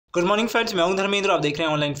Good morning friends, मैं हूं धर्मेंद्र। आप देख रहे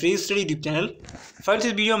हैं online free study YouTube channel. Friends, इस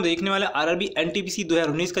वीडियो में हम देखने वाले हैं आरआरबी एनटीपीसी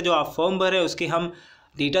 2019 का जो आप फॉर्म भर है उसके हम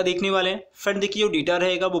डेटा देखने वाले हैं। फ्रेंड देखिए, जो डेटा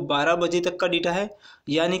रहेगा वो 12 बजे तक का डेटा है,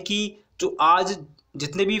 यानी कि जो आज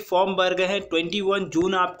जितने भी फॉर्म भर गए हैं 21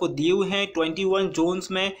 जून आपको दिए हुए हैं। 21 जून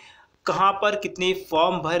में कहाँ पर कितने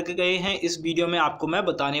फॉर्म भर गए हैं इस वीडियो में आपको मैं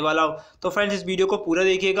बताने वाला हूँ। तो फ्रेंड्स, इस वीडियो को पूरा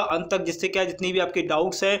देखिएगा अंत तक, जिससे क्या जितनी भी आपके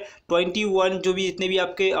डाउट्स हैं 21 जो भी जितने भी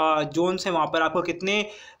आपके जोन्स हैं वहाँ पर आपको कितने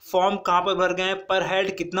फॉर्म कहाँ पर भर गए हैं, पर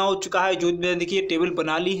हेड कितना हो चुका है, जो देखिए टेबल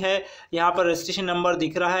बना ली है। यहाँ पर रजिस्ट्रेशन नंबर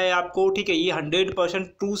दिख रहा है आपको, ठीक है। ये 100%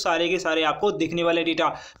 ट्रू सारे के सारे आपको दिखने वाले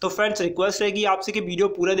डेटा। तो फ्रेंड्स, रिक्वेस्ट रहेगी आपसे कि वीडियो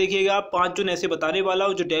पूरा देखिएगा। 5 जून ऐसे बताने वाला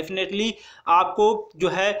हूँ जो डेफिनेटली आपको जो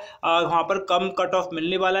है वहाँ पर कम कट ऑफ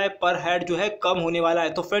मिलने वाला है, पर हेड जो है कम होने वाला है।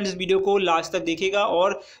 तो फ्रेंड्स, इस वीडियो को लास्ट तक देखिएगा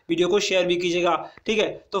और वीडियो को शेयर भी कीजिएगा, ठीक है।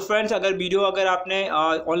 तो फ्रेंड्स, अगर आपने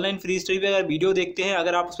ऑनलाइन फ्री स्टडी पे अगर वीडियो देखते हैं,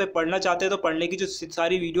 अगर आप उस पर पढ़ना चाहते हैं तो पढ़ने की जो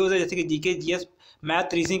सारी वीडियोस है, जैसे कि GK, GS,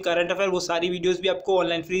 math, reasoning, current affair, वो सारी वीडियोस भी आपको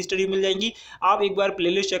ऑनलाइन फ्री स्टडी मिल जाएंगी। आप एक बार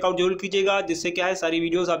प्लेलिस्ट चेकआउट जरूर कीजिएगा, जिससे क्या है सारी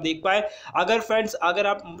वीडियोस आप देख पाए। अगर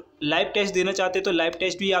आप लाइव टेस्ट देना चाहते हैं तो लाइव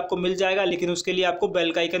टेस्ट भी आपको मिल जाएगा, लेकिन उसके लिए आपको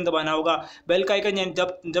बेल का आइकन दबाना होगा। बेल का आइकन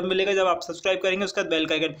जब मिलेगा, जब आप सब्सक्राइब करेंगे उसके बाद बेल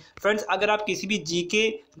का आइकन। फ्रेंड्स, अगर आप किसी भी जीके,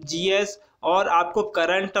 जीएस और आपको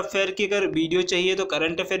करंट अफेयर की अगर वीडियो चाहिए तो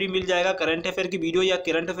करंट अफेयर भी मिल जाएगा। करंट अफेयर की वीडियो या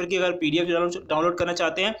करंट अफेयर की अगर पीडीएफ डाउनलोड करना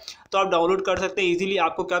चाहते हैं तो आप डाउनलोड कर सकते हैं इजीली।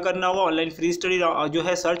 आपको क्या करना होगा, ऑनलाइन फ्री स्टडी जो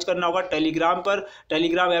है सर्च करना होगा टेलीग्राम पर।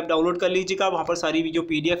 टेलीग्राम ऐप डाउनलोड कर लीजिएगा, वहाँ पर सारी जो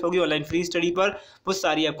पीडीएफ होगी ऑनलाइन फ्री स्टडी पर वो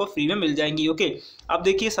सारी आपको फ्री में मिल जाएंगी। ओके, अब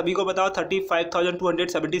देखिए सभी को बताओ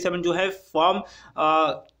 35,277 जो है फॉर्म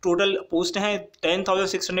टोटल पोस्ट हैं।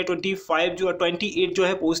 10,625 जो 28 जो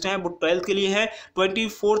है पोस्ट हैं वो 12th के लिए है।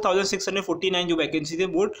 24,649 जो वैकेंसी थे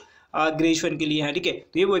वो ग्रेजुएशन के लिए है, ठीक है।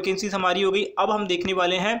 तो ये वैकेंसीज हमारी हो गई। अब हम देखने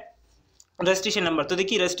वाले हैं रजिस्ट्रेशन नंबर। तो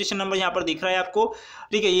देखिए रजिस्ट्रेशन नंबर यहाँ पर दिख रहा है आपको,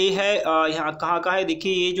 ठीक है। ये है यहाँ कहाँ का है,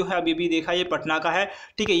 देखिए ये जो है अभी भी देखा, ये पटना का है,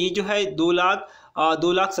 ठीक है। ये जो है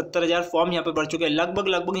 2,70,000 फॉर्म यहाँ पर भर चुके हैं।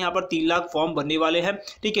 लगभग यहाँ पर 3 लाख फॉर्म भरने वाले हैं,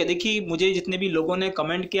 ठीक है। देखिए, मुझे जितने भी लोगों ने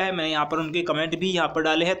कमेंट किया है, मैंने यहाँ पर उनके कमेंट भी यहाँ पर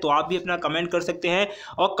डाले हैं, तो आप भी अपना कमेंट कर सकते हैं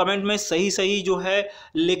और कमेंट में सही जो है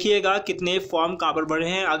लिखिएगा कितने फॉर्म कहाँ पर भरे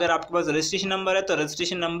हैं। अगर आपके पास रजिस्ट्रेशन नंबर है तो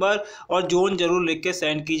रजिस्ट्रेशन नंबर और जोन जरूर लिख के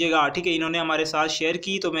सेंड कीजिएगा, ठीक है। इन्होंने हमारे साथ शेयर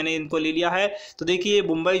की तो मैंने इनको ले लिया है। तो देखिए,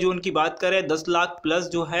 मुंबई जोन की बात करें 10 लाख प्लस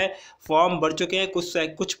जो है फॉर्म भर चुके हैं।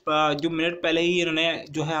 कुछ जो मिनट पहले ही इन्होंने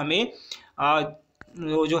जो है हमें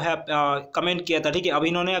जो है कमेंट किया था, ठीक है। अब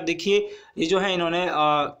इन्होंने, अब देखिए ये जो है इन्होंने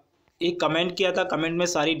एक कमेंट किया था, कमेंट में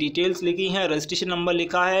सारी डिटेल्स लिखी हैं, रजिस्ट्रेशन नंबर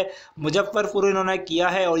लिखा है, मुजफ्फरपुर इन्होंने किया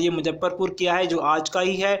है और ये मुजफ्फरपुर किया है जो आज का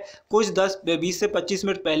ही है, कुछ 20 से 25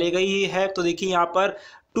 मिनट पहले का ही है। तो देखिए यहाँ पर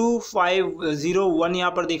 2501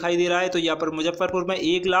 यहाँ पर दिखाई दे रहा है। तो यहाँ पर मुजफ्फरपुर में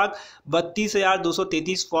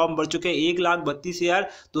 1,32,233 फॉर्म भर चुके हैं।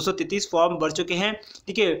 1,32,233 फॉर्म भर चुके हैं,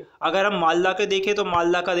 ठीक है। अगर हम मालदा के देखें तो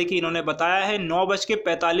मालदा का देखिए इन्होंने बताया है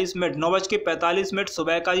 9:45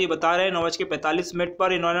 सुबह का ये बता रहे हैं। 9:45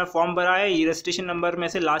 पर इन्होंने फॉर्म भरा है। ये रजिस्ट्रेशन नंबर में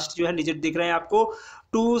से लास्ट जो है डिजिट दिख रहे हैं आपको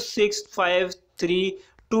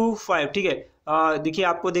 265325, ठीक है। देखिए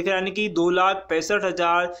आपको दिख रहा है कि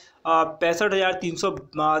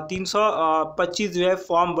 2,65,325 जो है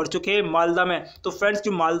फॉर्म भर चुके हैं मालदा में। तो फ्रेंड्स,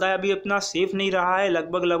 जो मालदा है अभी अपना सेफ नहीं रहा है,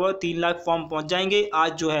 लगभग 3 लाख फॉर्म पहुंच जाएंगे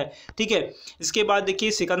आज जो है, ठीक है। इसके बाद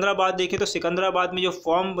देखिए सिकंदराबाद देखें तो सिकंदराबाद में जो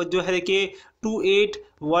फॉर्म जो है देखिए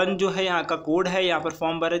 281 जो है यहाँ का कोड है, यहाँ पर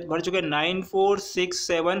फॉर्म भर चुके हैं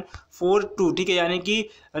 946742, ठीक है। यानी कि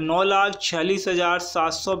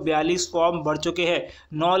 9,46,742 फॉर्म भर चुके हैं।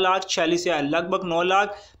 9,46,000, लगभग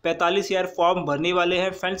 9,45,000 फॉर्म भरने वाले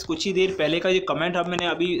हैं। फ्रेंड्स, कुछ ही देर पहले का ये कमेंट मैंने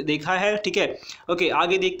अभी देखा है, ठीक है। ओके,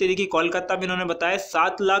 आगे देखते देखिए कोलकाता में इन्होंने बताया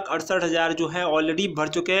 7,68,000 जो है ऑलरेडी भर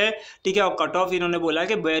चुके हैं, ठीक है। और कट ऑफ इन्होंने बोला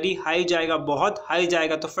कि वेरी हाई जाएगा, बहुत हाई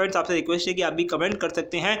जाएगा। तो फ्रेंड्स, आपसे रिक्वेस्ट है कि आप भी कमेंट कर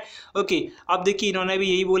सकते हैं। ओके, अब देखिए इन्होंने भी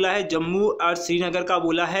यही बोला है, जम्मू और श्रीनगर का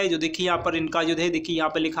बोला है। जो देखिए यहाँ पर इनका जो है देखिए यहाँ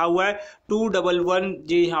पर लिखा हुआ है 211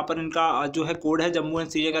 जी, यहाँ पर इनका जो है कोड है जम्मू एंड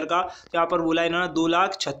श्रीनगर का। यहाँ पर बोला इन्होंने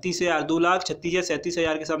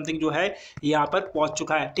 2,36,000 के समथिंग जो है यहाँ पर पहुंच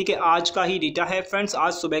चुका है, ठीक है। आज का ही डेटा है फ्रेंड्स,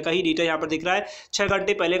 आज सुबह का ही डेटा यहाँ पर दिख रहा है। 6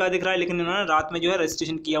 घंटे पहले का दिख रहा है, लेकिन इन्होंने रात में जो है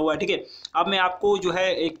रजिस्ट्रेशन किया हुआ है, ठीक है। अब मैं आपको जो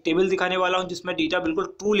है एक टेबल दिखाने वाला हूँ जिसमें डेटा बिल्कुल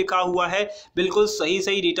ट्रू लिखा हुआ है, बिल्कुल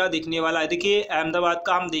सही डेटा दिखने वाला है। देखिए अहमदाबाद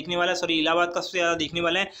का हम देखने वाला है, सॉरी इलाहाबाद का सबसे ज़्यादा देखने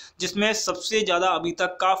वाले हैं, जिसमें सबसे ज़्यादा अभी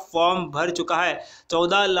तक का फॉर्म भर चुका है।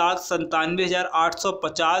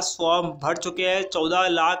 14,97,850 फॉर्म भर चुके हैं।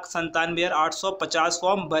 14,97,850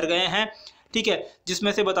 फॉर्म भर गए हैं, ठीक है,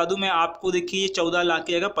 जिसमें से बता दूं मैं आपको, देखिए 14 लाख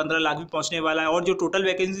की जगह 15 लाख भी पहुंचने वाला है। और जो टोटल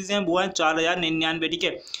वैकेंसीज हैं वो हैं 4099, ठीक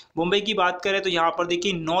है। मुंबई की बात करें तो यहाँ पर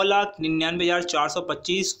देखिए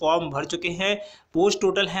 9,99,425 फॉर्म भर चुके हैं। पोस्ट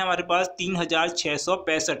टोटल है हमारे पास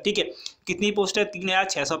 3665, ठीक है। कितनी पोस्ट है?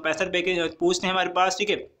 3665 पोस्ट है हमारे पास, ठीक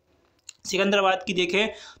है। सिकंदराबाद की देखें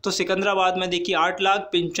तो सिकंदराबाद में देखिए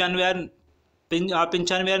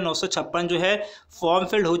 8,95,956 जो है फॉर्म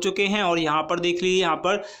फिल्ड हो चुके हैं। और यहाँ पर देख लीजिए, यहाँ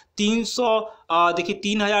पर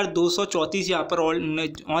 3,234 यहाँ पर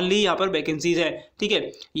ओनली यहाँ पर वैकेंसीज है, ठीक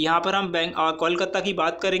है। यहाँ पर हम कोलकाता की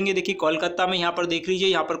बात करेंगे। देखिए कोलकाता में यहाँ पर देख लीजिए,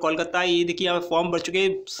 यहाँ पर कोलकाता ये देखिए यहाँ पर फॉर्म भर चुके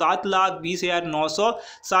हैं 7,20,900,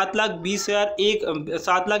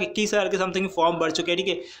 7,21,000 के समथिंग फॉर्म भर चुके हैं, ठीक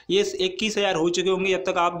है। ये 21,000 हो चुके होंगे जब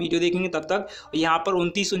तक आप वीडियो देखेंगे तब तक। यहाँ पर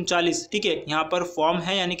 2939, ठीक है, यहाँ पर फॉर्म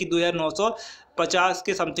है, यानी कि 2,950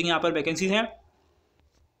 के समथिंग यहाँ पर वैकेंसीज हैं।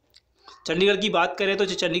 चंडीगढ़ की बात करें तो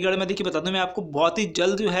चंडीगढ़ में देखिए बता दूं मैं आपको, बहुत ही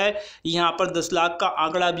जल्द जो है यहाँ पर 10 लाख का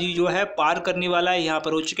आंकड़ा भी जो है पार करने वाला है। यहाँ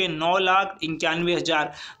पर हो चुके हैं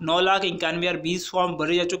 9,91,000 20 फॉर्म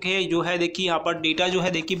भरे जा चुके हैं। जो है देखिए यहाँ पर डेटा जो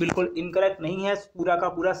है देखिए बिल्कुल इनकरेक्ट नहीं है, पूरा का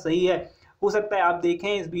पूरा सही है। हो सकता है आप देखें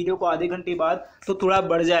इस वीडियो को आधे घंटे बाद तो थोड़ा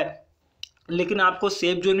बढ़ जाए, लेकिन आपको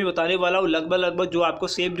सेफ जोन में बताने वाला हूँ। लगभग जो आपको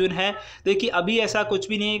सेफ जोन है, देखिए अभी ऐसा कुछ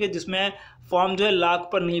भी नहीं है कि जिसमें फॉर्म जो है लाख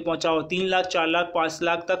पर नहीं पहुंचा हो। 3 लाख, 4 लाख, 5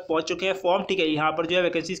 लाख तक पहुंच चुके हैं फॉर्म, ठीक है। यहाँ पर जो है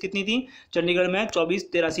वैकेंसीज कितनी थी चंडीगढ़ में?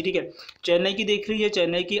 2483, ठीक है। चेन्नई की देख लीजिए,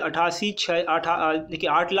 चेन्नई की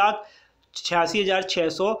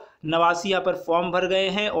 8,86,689 यहाँ पर फॉर्म भर गए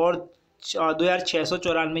हैं और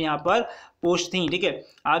 2,694 यहाँ पर पोस्ट थी, ठीक है।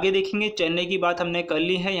 आगे देखेंगे, चेन्नई की बात हमने कर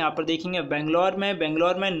ली है। यहाँ पर देखेंगे बेंगलोर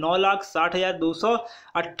में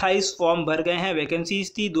 9,60,228 फॉर्म भर गए हैं,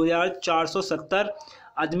 वैकेंसीज थी 2,470।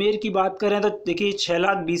 अजमेर की बात करें तो देखिए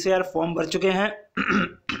 6,20,000 फॉर्म भर चुके हैं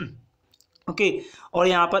ओके। और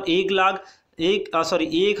यहाँ पर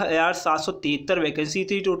 1,773 वैकेंसी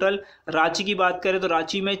थी टोटल। रांची की बात करें तो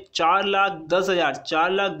रांची में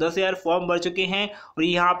 4,10,000 फॉर्म भर चुके हैं। और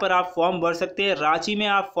यहाँ पर आप फॉर्म भर सकते हैं, रांची में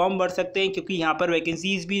आप फॉर्म भर सकते हैं, क्योंकि यहाँ पर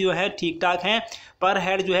वैकेंसीज भी जो है ठीक ठाक हैं। पर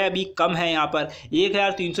हेड जो है अभी कम है, यहाँ पर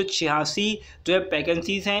 1,386 जो है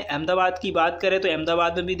वैकेंसीज हैं। अहमदाबाद की बात करें तो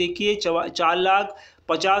अहमदाबाद में भी देखिए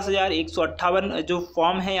 4,50,158 जो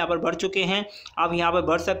फॉर्म है यहाँ पर भर चुके हैं। आप यहाँ पर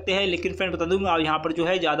भर सकते हैं, लेकिन फ्रेंड बता दूंगा आप यहाँ पर जो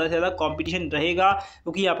है ज़्यादा से ज़्यादा कंपटीशन रहेगा,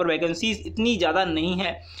 क्योंकि यहाँ पर वैकेंसीज इतनी ज़्यादा नहीं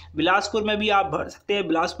है। बिलासपुर में भी आप भर सकते हैं।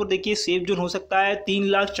 बिलासपुर देखिए सेफ जोन हो सकता है। 3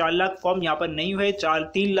 लाख, 4 लाख फॉर्म यहाँ पर नहीं हुए,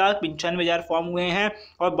 3,95,000 फॉर्म हुए हैं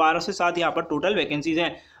और 12 से 7 यहाँ पर टोटल वैकेंसीज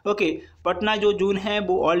हैं, ओके। पटना जो जून है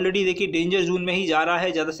वो ऑलरेडी देखिए डेंजर जून में ही जा रहा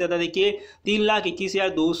है। ज़्यादा से ज़्यादा देखिए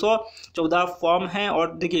 3,21,214 फॉर्म हैं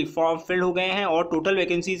और देखिए फॉर्म फिल हो गए हैं और टोटल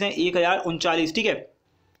वैकेंसीज हैं 1,039, ठीक है।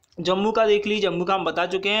 जम्मू का देख लीजिए, जम्मू का हम बता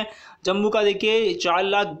चुके हैं। जम्मू का देखिए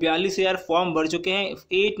 4,42,000 फॉर्म भर चुके हैं,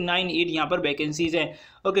 898 यहाँ पर वैकेंसीज हैं,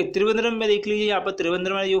 ओके। त्रिवेंद्रम में देख लीजिए, यहाँ पर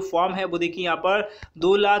त्रिवेंद्रम में जो फॉर्म है वो देखिए यहाँ पर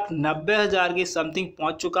 2,90,000 के समथिंग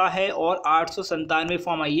पहुँच चुका है और 897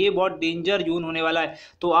 फॉर्म है। ये बहुत डेंजर जोन होने वाला है।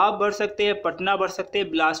 तो आप भर सकते हैं, पटना भर सकते हैं,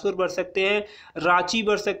 बिलासपुर भर सकते हैं, रांची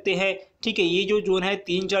भर सकते हैं, ठीक है। ये जो जोन है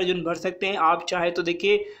 3-4 जोन भर सकते हैं। आप चाहे तो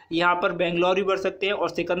देखिए यहाँ पर बेंगलोर भी भर सकते हैं और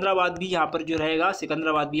सिकंदराबाद भी यहाँ पर जो रहेगा,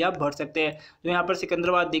 सिकंदराबाद भी आप भर सकते हैं। जो यहाँ पर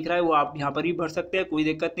सिकंदराबाद दिख रहा है वो आप यहाँ पर भी भर सकते हैं, कोई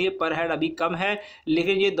दिक्कत नहीं है। पर हेड अभी कम है,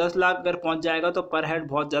 लेकिन ये 10 लाख अगर पहुँच जाएगा तो पर हेड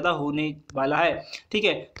बहुत ज़्यादा होने वाला है, ठीक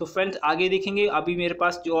है। तो फ्रेंड्स आगे देखेंगे, अभी मेरे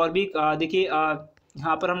पास जो और भी देखिए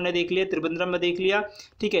यहाँ पर हमने देख लिया, त्रिवेंद्रम में देख लिया,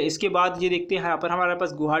 ठीक है। इसके बाद ये देखते हैं यहाँ पर हमारे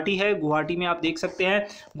पास गुवाहाटी है। गुवाहाटी में आप देख सकते हैं,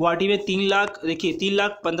 गुवाहाटी में 3 लाख देखिए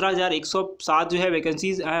 3,15,107 जो है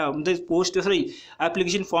वैकेंसीज पोस्ट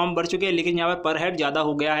एप्लीकेशन फॉर्म भर चुके हैं, लेकिन यहाँ पर हेड ज़्यादा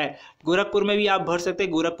हो गया है। गोरखपुर में भी आप भर सकते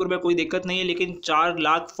हैं, गोरखपुर में कोई दिक्कत नहीं है, लेकिन 4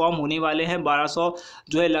 लाख फॉर्म होने वाले हैं। 1200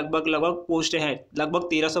 जो है लगभग पोस्ट हैं, लगभग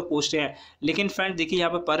 1300 पोस्ट हैं। लेकिन फ्रेंड देखिए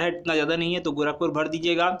यहाँ पर हेड इतना ज़्यादा नहीं है, तो गोरखपुर भर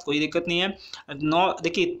दीजिएगा, कोई दिक्कत नहीं है।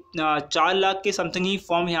 4 लाख के समथिंग ही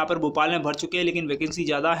फॉर्म यहाँ पर भोपाल में भर चुके हैं, लेकिन वैकेंसी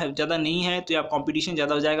ज़्यादा नहीं है, तो यहाँ कंपटीशन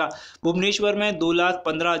ज़्यादा हो जाएगा। भुवनेश्वर में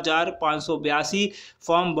 2,15,582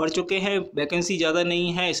 फॉर्म भर चुके हैं, वैकेंसी ज़्यादा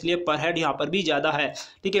नहीं है, इसलिए पर हेड यहाँ पर भी ज़्यादा है,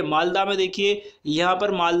 ठीक है। मालदा में देखिए, यहाँ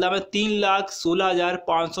पर मालदा में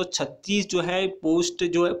 3,16,536 जो है पोस्ट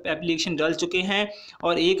जो एप्लीकेशन डाल चुके हैं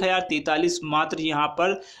और 1,043 मात्र यहाँ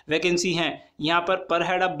पर वैकेंसी हैं। यहाँ पर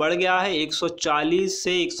हेड अब बढ़ गया है, 140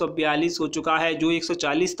 से 142 हो चुका है। जो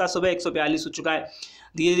 140 था सुबह 142 हो चुका है,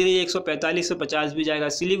 धीरे धीरे 145 से 50 भी जाएगा।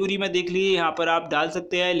 सिलीगुड़ी में देख लीजिए, यहाँ पर आप डाल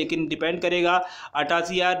सकते हैं, लेकिन डिपेंड करेगा।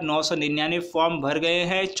 88,999 फॉर्म भर गए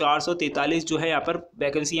हैं, 443 जो है यहाँ पर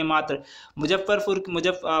वैकेंसी है मात्र।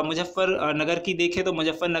 मुजफ्फरनगर की देखें तो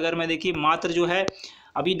मुजफ्फरनगर में देखिए मात्र जो है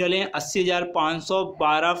अभी डले हैं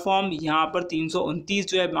 80,512 फॉर्म, यहाँ पर 329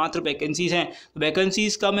 जो है मात्र वैकेंसीज़ हैं।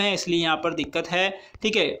 वैकेंसीज़ कम है इसलिए यहाँ पर दिक्कत है,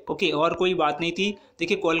 ठीक है। ओके, और कोई बात नहीं थी।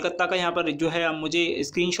 देखिए कोलकाता का यहाँ पर जो है मुझे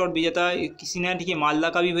स्क्रीनशॉट भेजा था किसी ने, ठीक है, मालदा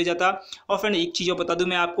का भी भेजा था। और फ्रेंड एक चीज़ बता दूं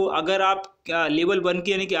मैं आपको, अगर आप लेवल 1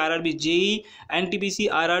 की यानी कि आरआरबी, जेई, एनटीपीसी,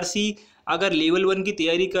 आरआरसी अगर लेवल 1 की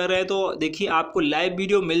तैयारी कर रहे हैं तो देखिए आपको लाइव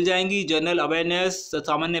वीडियो मिल जाएंगी, जनरल अवेयरनेस,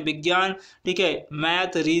 सामान्य विज्ञान, ठीक है,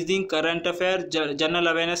 math, reasoning, current affair, general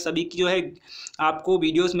awareness, सभी की जो है आपको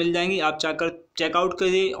वीडियोस मिल जाएंगी। आप जाकर चेकआउट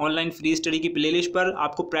करिए ऑनलाइन फ्री स्टडी की प्लेलिस्ट पर।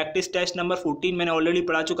 आपको प्रैक्टिस टेस्ट नंबर 14 मैंने ऑलरेडी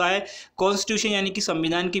पढ़ा चुका है। कॉन्स्टिट्यूशन यानी कि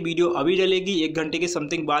संविधान की वीडियो अभी डलेगी, 1 घंटे के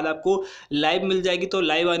समथिंग बाद आपको लाइव मिल जाएगी। तो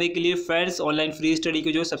लाइव आने के लिए फ्रेंड्स ऑनलाइन फ्री स्टडी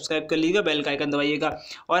को जो सब्सक्राइब कर लीजिएगा, बेल का आइकन दबाइएगा।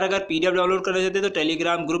 और अगर पीडीएफ डाउनलोड करना चाहते हैं तो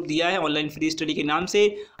टेलीग्राम ग्रुप दिया है ऑनलाइन फ्री स्टडी के नाम से,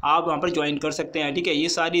 आप वहाँ पर ज्वाइन कर सकते हैं, ठीक है। ये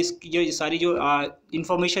सारी जो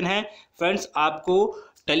इन्फॉर्मेशन है फ्रेंड्स आपको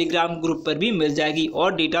टेलीग्राम ग्रुप पर भी मिल जाएगी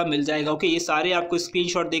और डेटा मिल जाएगा। ओके, ये सारे आपको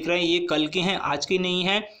स्क्रीनशॉट देख रहे हैं, ये कल के हैं, आज के नहीं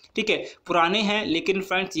हैं, ठीक है, पुराने हैं, लेकिन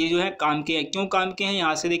फ्रेंड्स ये जो है काम के हैं। क्यों काम के हैं,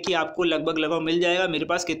 यहाँ से देखिए आपको लगभग मिल जाएगा। मेरे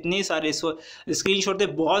पास कितने सारे स्क्रीनशॉट थे,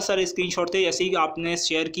 बहुत सारे स्क्रीनशॉट थे, ऐसे ही आपने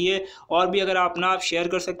शेयर किए। और भी अगर आप शेयर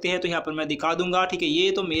कर सकते हैं तो यहाँ पर मैं दिखा दूंगा, ठीक है। ये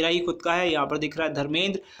तो मेरा ही खुद का है, यहाँ पर दिख रहा है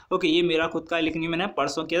धर्मेंद्र, ओके, ये मेरा खुद का है, लेकिन ये मैंने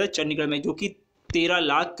परसों किया था चंडीगढ़ में, जो कि 13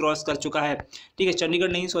 लाख क्रॉस कर चुका है, ठीक है।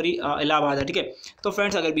 चंडीगढ़ नहीं, सॉरी, इलाहाबाद है, ठीक है। तो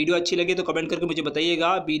फ्रेंड्स अगर वीडियो अच्छी लगे तो कमेंट करके मुझे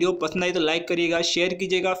बताइएगा। वीडियो पसंद आई तो लाइक करिएगा, शेयर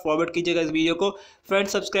कीजिएगा, फॉरवर्ड कीजिएगा इस वीडियो को।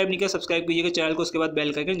 फ्रेंड्स सब्सक्राइब नहीं किया, सब्सक्राइब कीजिएगा चैनल को, उसके बाद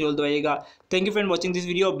बेल का आइकन जरूर दबाइएगा। Thank you friend watching this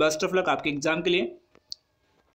video, best of luck आपके एग्जाम के लिए।